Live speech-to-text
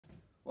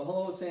Well,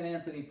 hello, St.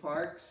 Anthony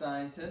Park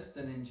scientists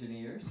and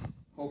engineers.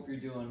 Hope you're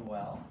doing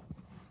well.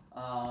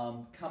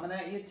 Coming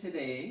at you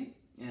today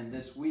and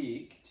this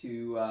week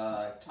to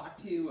talk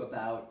to you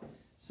about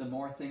some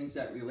more things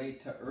that relate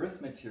to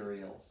earth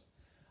materials.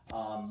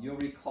 You'll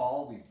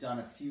recall we've done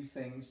a few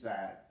things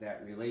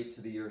that relate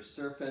to the Earth's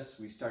surface.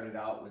 We started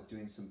out with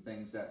doing some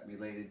things that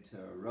related to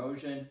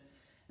erosion,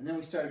 and then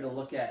we started to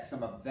look at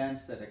some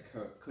events that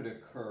could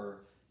occur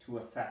to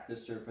affect the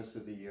surface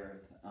of the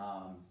Earth.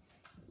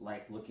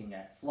 Like looking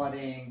at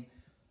flooding,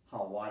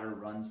 how water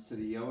runs to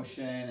the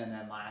ocean, and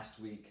then last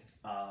week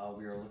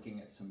we were looking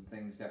at some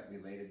things that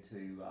related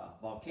to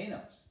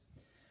volcanoes.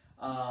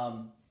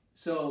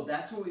 So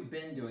that's what we've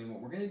been doing. What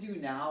we're going to do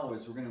now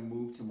is we're going to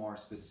move to more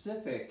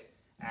specific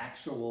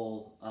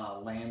actual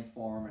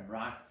landform and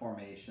rock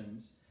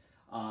formations,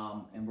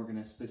 and we're going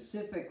to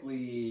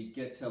specifically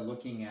get to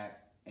looking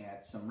at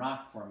some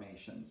rock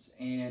formations.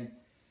 And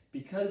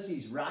because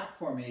these rock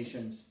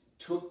formations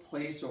took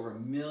place over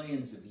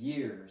millions of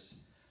years,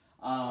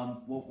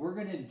 what we're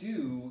going to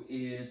do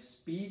is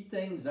speed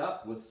things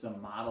up with some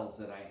models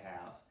that I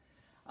have.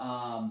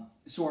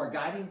 So our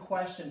guiding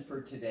question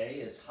for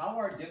today is, how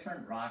are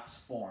different rocks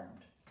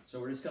formed? So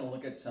we're just going to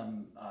look at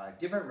some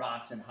different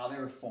rocks and how they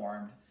were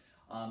formed.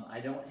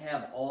 I don't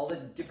have all the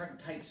different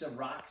types of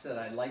rocks that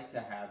I'd like to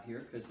have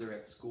here because they're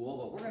at school,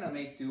 but we're going to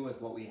make do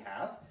with what we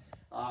have,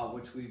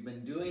 which we've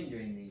been doing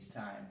during these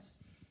times.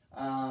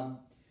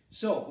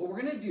 So what we're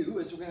going to do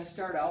is we're going to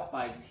start out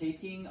by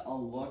taking a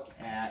look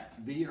at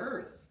the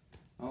Earth,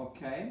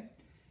 okay?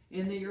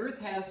 And the Earth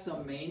has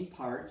some main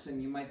parts,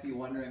 and you might be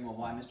wondering, well,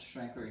 why, Mr.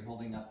 Schrenkler, are you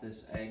holding up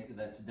this egg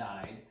that's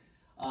died?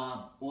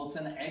 Well, it's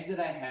an egg that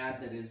I had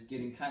that is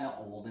getting kind of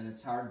old, and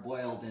it's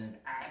hard-boiled, and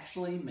it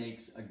actually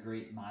makes a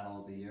great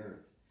model of the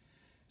Earth.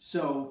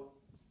 So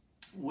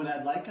what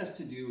I'd like us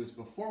to do is,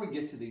 before we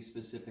get to these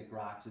specific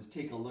rocks, is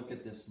take a look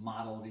at this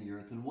model of the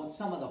Earth and what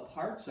some of the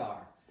parts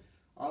are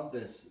of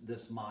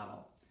this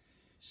model.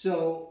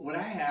 So what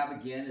I have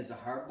again is a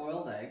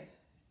hard-boiled egg,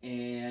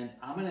 and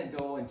I'm going to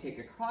go and take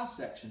a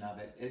cross-section of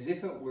it as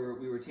if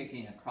we were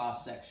taking a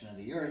cross-section of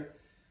the Earth,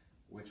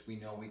 which we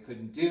know we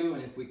couldn't do,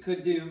 and if we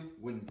could do,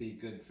 wouldn't be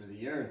good for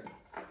the Earth.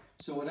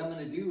 So what I'm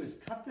going to do is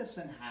cut this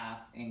in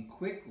half and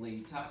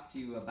quickly talk to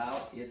you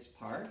about its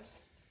parts.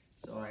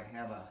 So I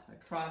have a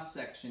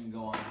cross-section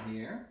going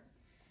here,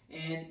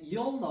 and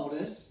you'll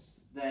notice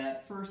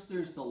that first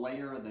there's the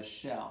layer of the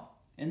shell.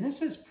 And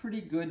this is pretty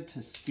good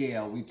to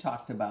scale. We've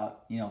talked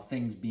about,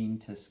 things being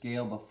to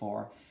scale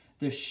before.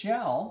 The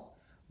shell,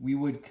 we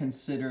would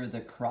consider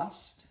the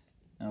crust,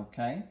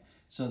 okay?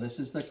 So this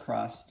is the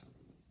crust.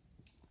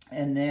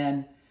 And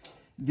then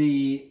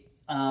the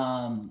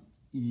the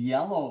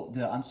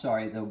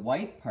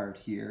white part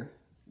here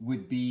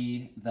would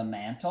be the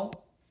mantle,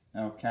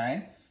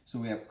 okay? So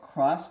we have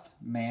crust,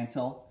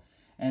 mantle,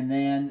 and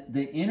then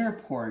the inner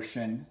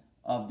portion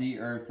of the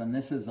Earth, and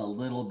this is a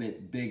little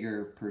bit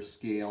bigger per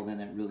scale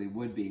than it really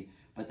would be,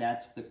 but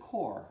that's the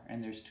core,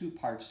 and there's two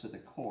parts to the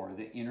core,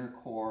 the inner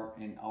core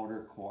and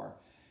outer core.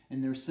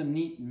 And there's some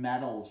neat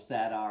metals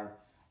that are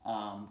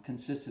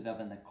consisted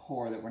of in the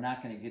core that we're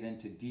not going to get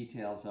into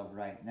details of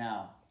right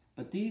now.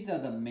 But these are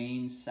the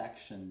main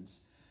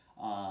sections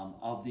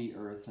of the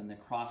Earth and the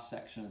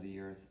cross-section of the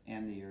Earth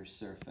and the Earth's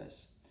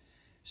surface.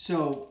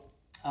 So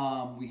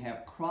we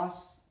have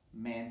crust,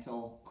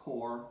 mantle,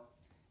 core,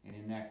 and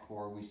in that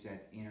core we said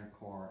inner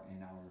core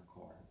and outer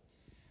core.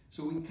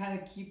 So we can kind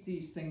of keep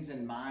these things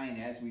in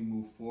mind as we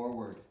move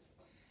forward.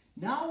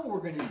 Now what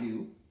we're going to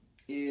do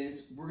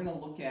is we're going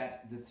to look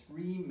at the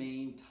three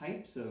main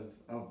types of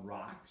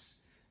rocks.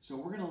 So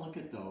we're going to look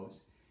at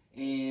those,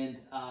 and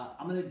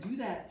I'm going to do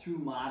that through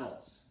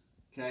models.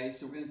 Okay,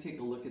 so we're going to take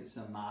a look at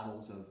some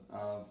models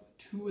of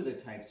two of the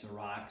types of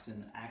rocks,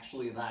 and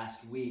actually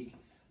last week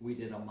we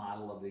did a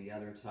model of the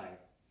other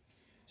type.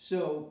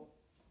 So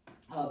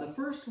the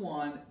first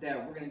one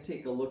that we're going to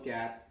take a look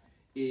at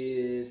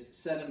is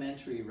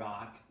sedimentary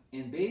rock,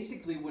 and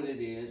basically what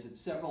it is, it's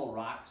several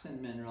rocks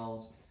and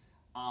minerals,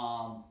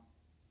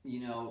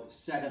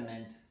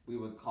 sediment we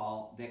would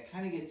call, that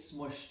kind of get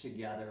smushed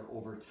together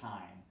over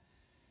time.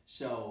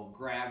 So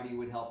gravity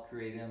would help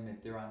create them.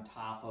 If they're on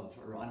top of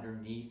or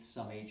underneath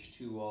some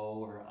H2O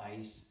or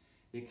ice,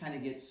 they kind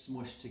of get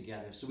smushed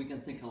together. So we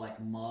can think of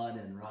like mud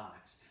and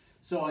rocks.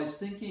 So I was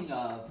thinking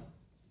of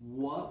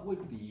what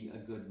would be a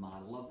good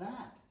model of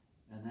that?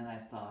 And then I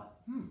thought,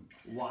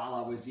 while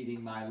I was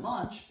eating my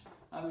lunch,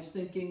 I was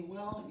thinking,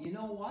 well, you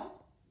know what?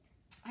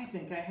 I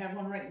think I have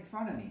one right in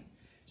front of me.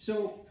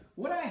 So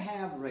what I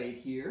have right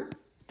here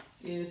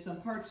is some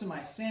parts of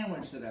my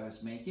sandwich that I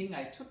was making.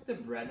 I took the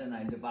bread and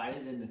I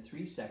divided it into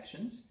three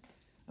sections.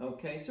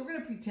 Okay, so we're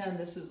going to pretend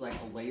this is like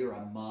a layer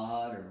of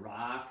mud or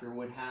rock or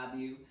what have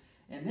you.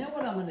 And then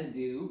what I'm going to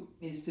do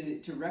is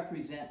to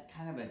represent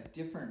kind of a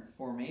different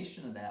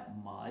formation of that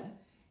mud,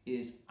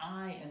 is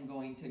I am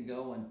going to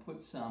go and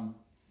put some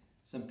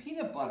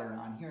peanut butter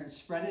on here and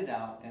spread it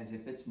out as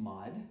if it's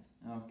mud.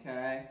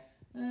 Okay,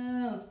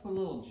 let's put a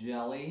little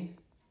jelly.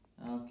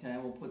 Okay,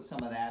 we'll put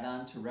some of that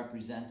on to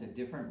represent a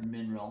different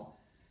mineral.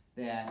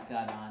 that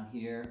got on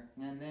here.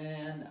 And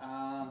then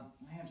I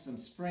have some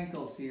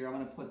sprinkles here. I'm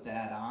going to put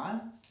that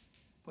on.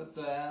 Put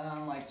that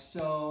on like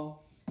so.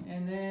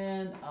 And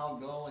then I'll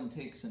go and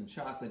take some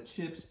chocolate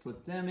chips,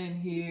 put them in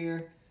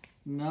here.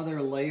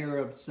 Another layer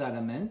of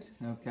sediment.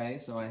 Okay,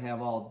 so I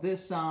have all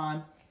this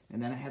on.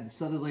 And then I have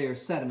this other layer of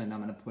sediment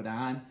I'm going to put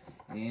on.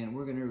 And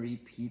we're going to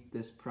repeat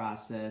this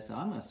process.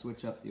 I'm going to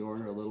switch up the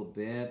order a little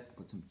bit.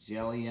 Put some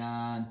jelly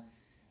on.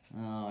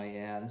 Oh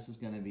yeah, this is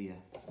going to be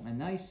a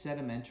nice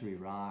sedimentary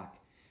rock.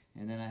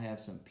 And then I have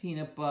some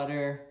peanut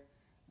butter.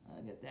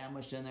 Get that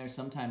mushed in there.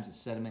 Sometimes the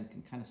sediment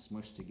can kind of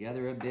smush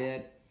together a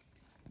bit.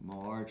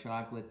 More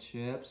chocolate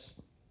chips.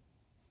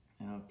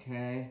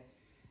 Okay.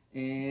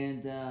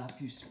 And a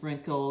few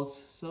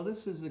sprinkles. So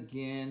this is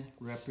again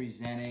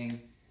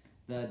representing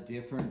the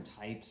different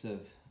types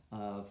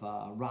of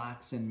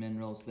rocks and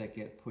minerals that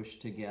get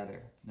pushed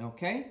together.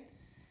 Okay?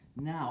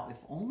 Now, if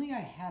only I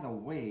had a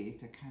way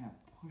to kind of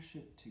push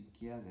it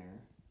together.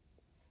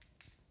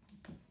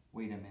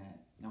 Wait a minute.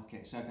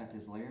 Okay, so I've got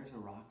these layers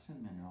of rocks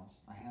and minerals.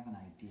 I have an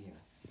idea.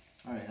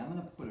 All right, I'm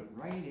going to put it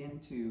right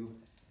into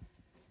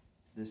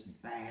this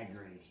bag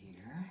right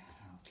here.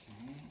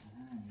 Okay, and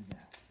then I need to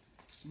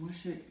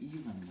smush it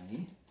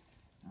evenly.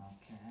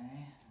 Okay,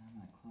 I'm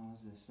going to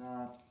close this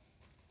up.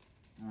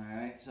 All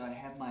right, so I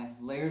have my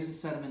layers of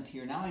sediment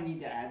here. Now I need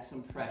to add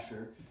some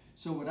pressure.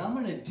 So what I'm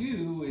going to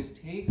do is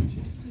take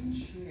just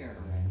a chair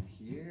right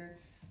here.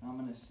 I'm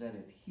going to set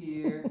it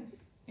here,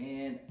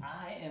 and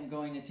I am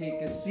going to take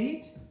a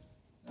seat.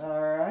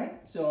 All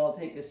right, so I'll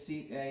take a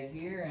seat right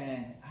here,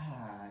 and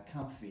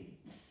comfy.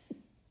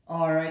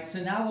 All right,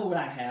 so now what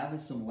I have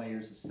is some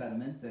layers of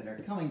sediment that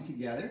are coming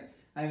together.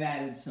 I've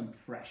added some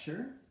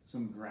pressure,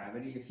 some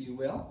gravity, if you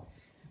will.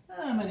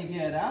 I'm going to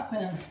get up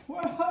and,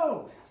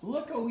 whoa,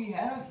 look what we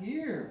have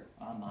here,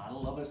 a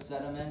model of a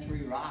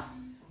sedimentary rock.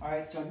 All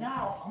right, so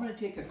now I'm going to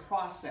take a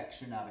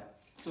cross-section of it.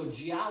 So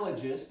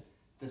geologists,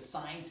 the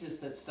scientists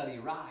that study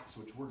rocks,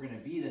 which we're going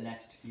to be the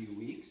next few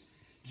weeks,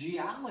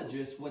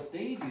 geologists, what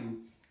they do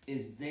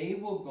is they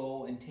will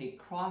go and take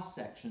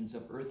cross-sections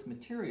of earth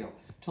material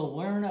to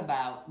learn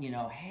about,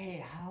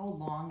 hey, how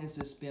long has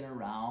this been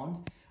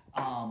around?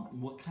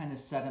 What kind of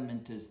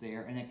sediment is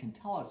there? And it can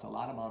tell us a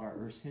lot about our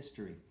Earth's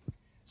history.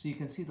 So you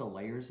can see the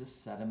layers of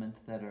sediment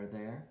that are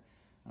there.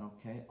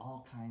 Okay,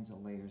 all kinds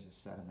of layers of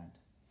sediment.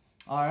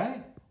 All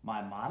right,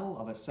 my model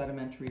of a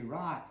sedimentary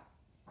rock.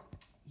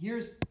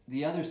 Here's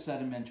the other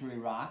sedimentary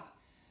rock,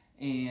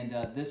 and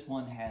this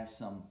one has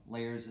some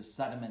layers of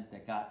sediment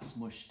that got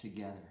smushed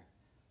together.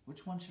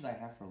 Which one should I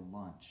have for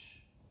lunch?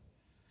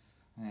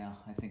 Yeah,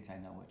 I think I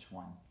know which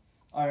one.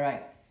 All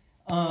right,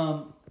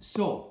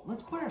 so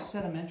let's put our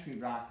sedimentary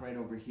rock right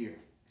over here.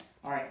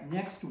 All right,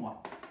 next one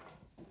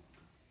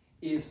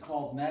is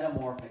called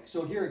metamorphic.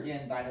 So here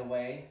again, by the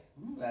way,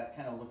 that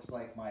kind of looks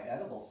like my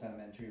edible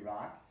sedimentary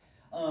rock.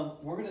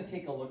 We're going to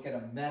take a look at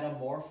a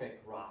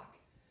metamorphic rock.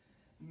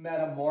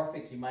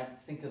 Metamorphic, you might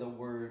think of the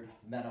word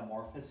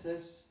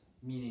metamorphosis,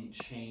 meaning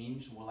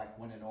change, like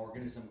when an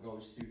organism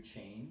goes through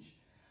change.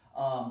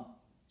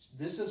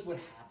 This is what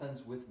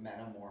happens with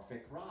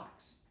metamorphic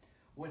rocks.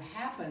 What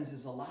happens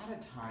is a lot of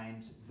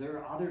times there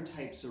are other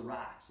types of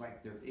rocks,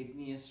 like they're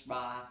igneous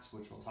rocks,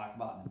 which we'll talk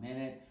about in a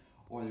minute,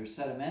 or they're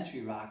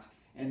sedimentary rocks,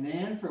 and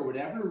then for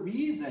whatever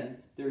reason,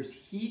 there's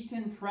heat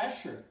and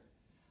pressure.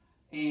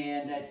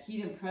 And that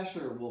heat and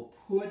pressure will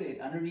put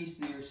it underneath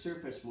the Earth's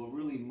surface, will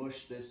really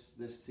mush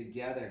this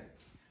together.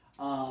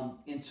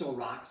 And so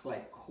rocks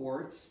like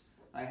quartz,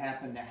 I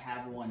happen to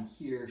have one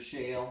here,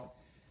 shale.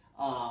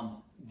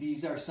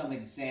 These are some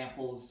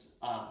examples,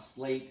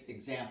 slate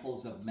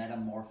examples of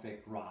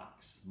metamorphic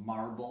rocks.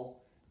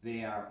 Marble,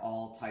 they are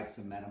all types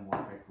of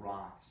metamorphic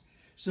rocks.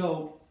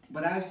 So,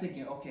 but I was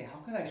thinking, okay, how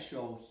could I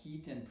show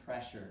heat and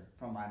pressure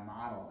from my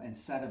model and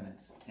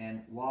sediments?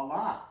 And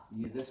voila,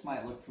 this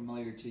might look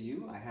familiar to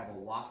you. I have a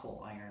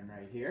waffle iron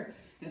right here.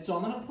 And so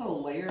I'm going to put a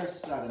layer of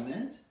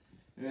sediment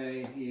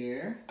right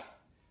here.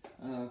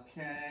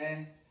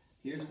 Okay,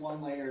 here's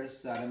one layer of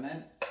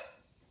sediment.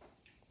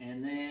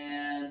 And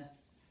then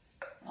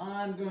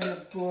I'm going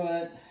to put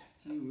a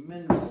few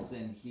minerals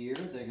in here.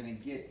 They're going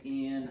to get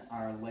in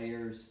our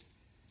layers,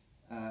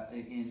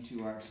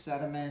 into our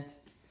sediment.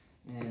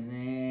 And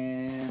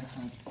then,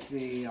 let's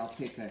see, I'll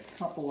take a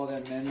couple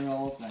other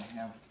minerals. I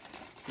have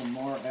some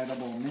more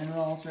edible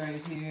minerals right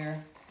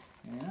here.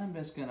 And I'm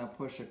just going to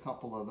push a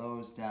couple of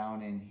those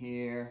down in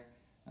here.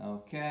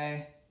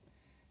 Okay.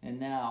 And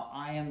now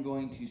I am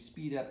going to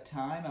speed up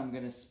time. I'm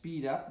going to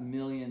speed up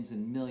millions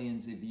and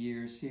millions of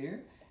years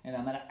here. And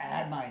I'm going to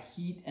add my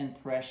heat and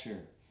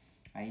pressure.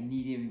 I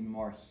need even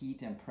more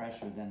heat and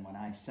pressure than when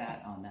I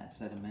sat on that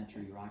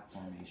sedimentary rock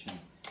formation.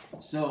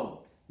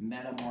 So,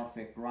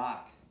 metamorphic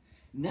rock.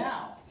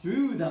 Now,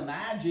 through the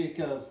magic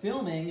of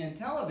filming and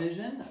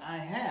television, I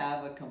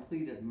have a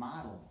completed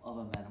model of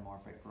a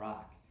metamorphic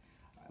rock.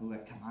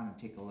 Come on and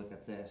take a look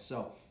at this.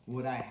 So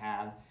what I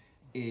have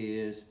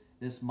is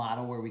this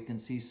model where we can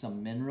see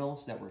some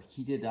minerals that were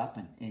heated up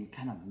and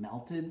kind of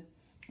melted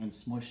and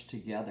smushed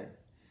together.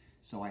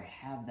 So I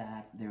have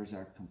that. There's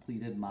our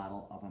completed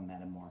model of a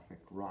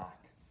metamorphic rock.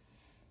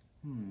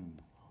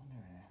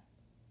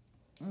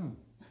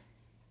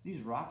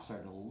 These rocks are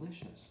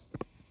delicious.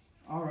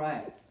 All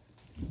right,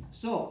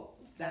 so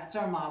that's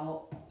our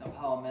model of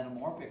how a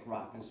metamorphic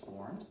rock is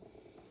formed.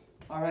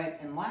 All right,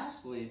 and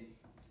lastly,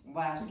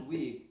 last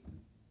week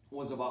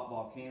was about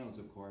volcanoes,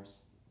 of course.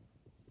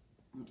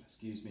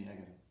 Excuse me, I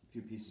got a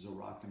few pieces of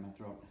rock in my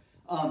throat.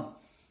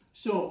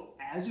 So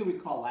as you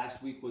recall,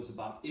 last week was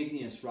about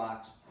igneous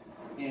rocks,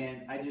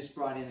 and I just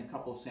brought in a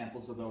couple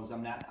samples of those.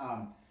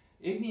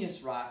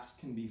 Igneous rocks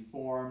can be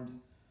formed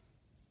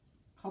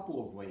a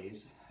couple of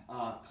ways,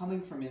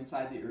 coming from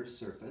inside the Earth's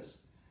surface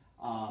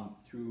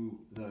through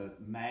the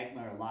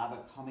magma or lava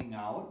coming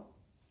out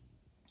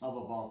of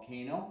a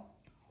volcano,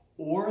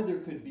 or there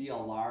could be a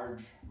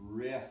large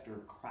rift or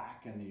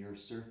crack in the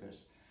Earth's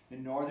surface.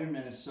 In northern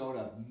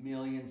Minnesota,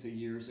 millions of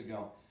years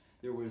ago,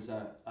 there was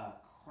a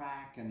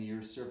crack in the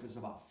Earth's surface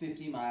about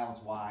 50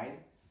 miles wide.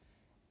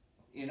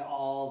 And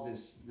all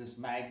this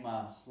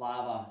magma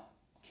lava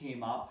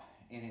came up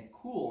and it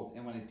cooled,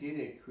 and when it did,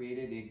 it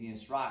created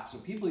igneous rock. So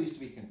people used to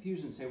be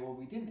confused and say, well,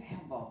 we didn't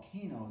have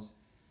volcanoes.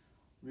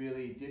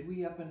 Really, did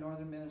we up in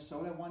northern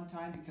Minnesota at one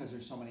time? Because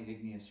there's so many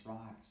igneous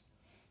rocks.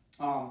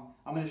 I'm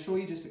going to show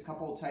you just a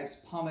couple of types.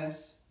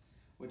 Pumice,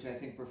 which I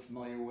think we're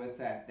familiar with,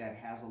 that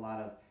has a lot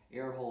of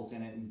air holes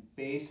in it, and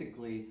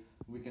basically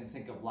we can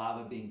think of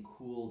lava being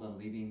cooled and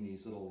leaving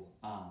these little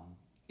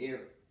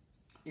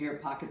air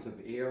pockets of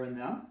air in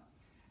them.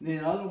 And then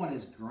the other one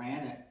is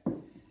granite,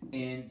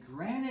 and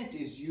granite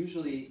is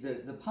usually,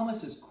 the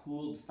pumice is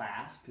cooled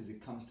fast because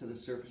it comes to the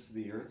surface of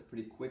the earth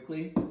pretty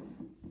quickly.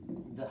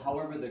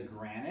 However, the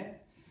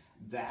granite,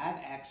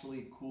 that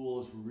actually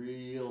cools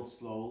real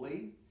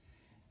slowly,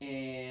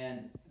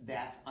 and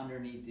that's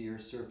underneath the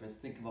Earth's surface.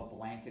 Think of a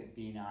blanket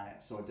being on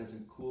it, so it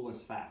doesn't cool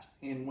as fast.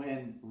 And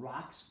when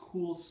rocks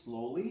cool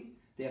slowly,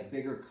 they have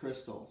bigger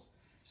crystals.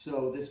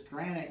 So this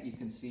granite, you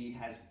can see,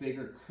 has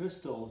bigger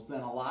crystals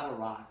than a lot of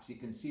rocks. You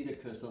can see the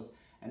crystals,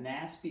 and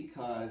that's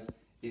because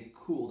it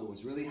cooled. It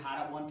was really hot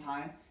at one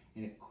time,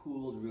 and it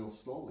cooled real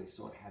slowly,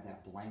 so it had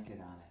that blanket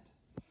on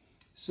it.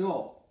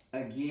 So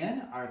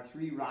again, our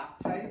three rock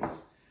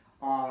types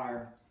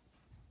are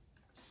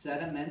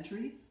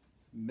sedimentary,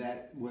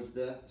 was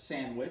the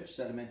sandwich,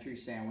 sedimentary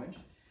sandwich.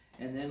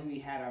 And then we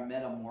had our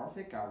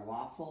metamorphic, our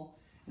waffle,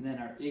 and then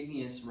our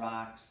igneous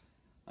rocks,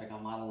 like a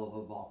model of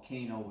a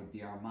volcano would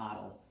be our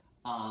model.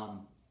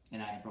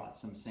 And I brought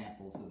some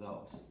samples of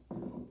those.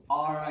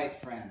 All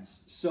right,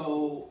 friends.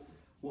 So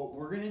what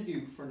we're going to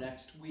do for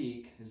next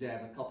week is I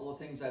have a couple of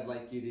things I'd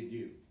like you to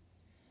do.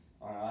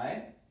 All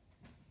right?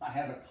 I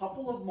have a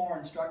couple of more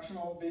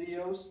instructional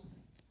videos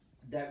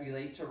that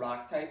relate to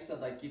rock types I'd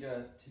like you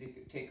to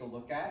take a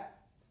look at.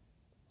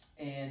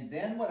 And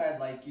then what I'd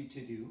like you to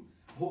do,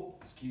 oh,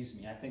 excuse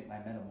me, I think my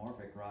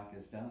metamorphic rock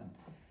is done.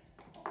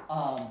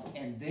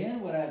 And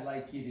then what I'd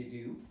like you to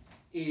do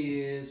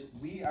is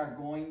we are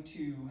going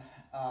to,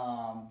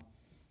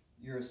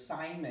 your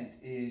assignment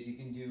is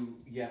you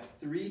have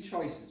three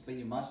choices, but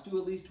you must do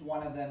at least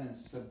one of them and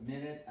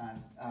submit it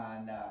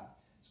on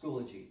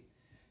Schoology.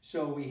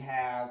 So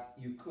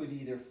you could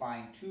either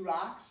find two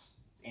rocks,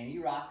 any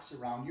rocks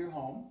around your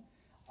home,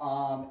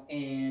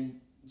 and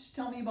just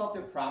tell me about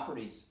their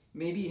properties.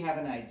 Maybe you have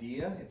an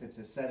idea if it's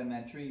a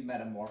sedimentary,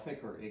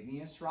 metamorphic, or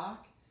igneous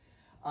rock.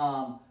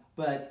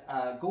 But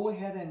go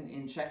ahead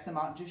and check them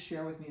out and just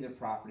share with me their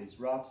properties.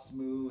 Rough,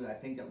 smooth, I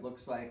think it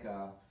looks like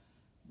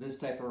this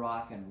type of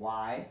rock, and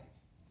why.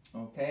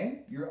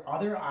 Okay? Your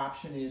other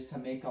option is to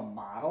make a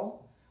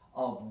model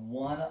of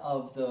one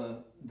of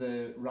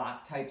the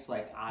rock types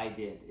like I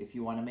did. If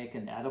you want to make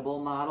an edible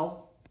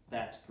model,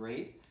 that's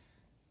great.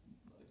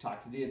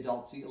 Talk to the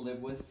adults that you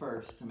live with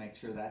first to make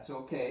sure that's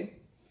okay.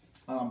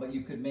 But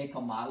you could make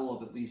a model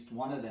of at least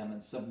one of them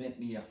and submit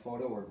me a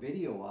photo or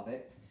video of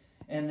it.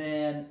 And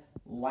then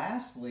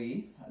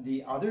lastly,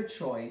 the other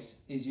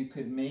choice is you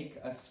could make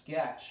a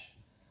sketch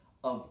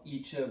of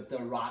each of the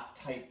rock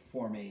type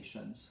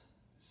formations: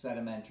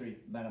 sedimentary,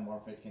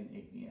 metamorphic, and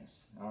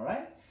igneous. All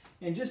right?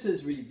 And just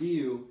as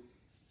review,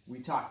 we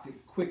talked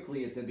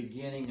quickly at the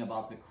beginning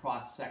about the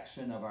cross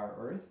section of our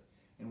Earth,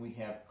 and we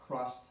have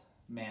crust,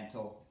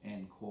 mantle,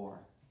 and core.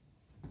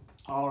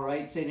 All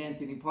right, St.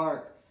 Anthony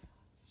Park,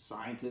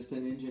 scientists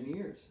and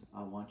engineers,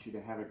 I want you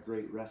to have a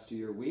great rest of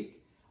your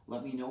week.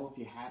 Let me know if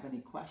you have any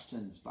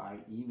questions by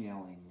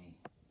emailing me.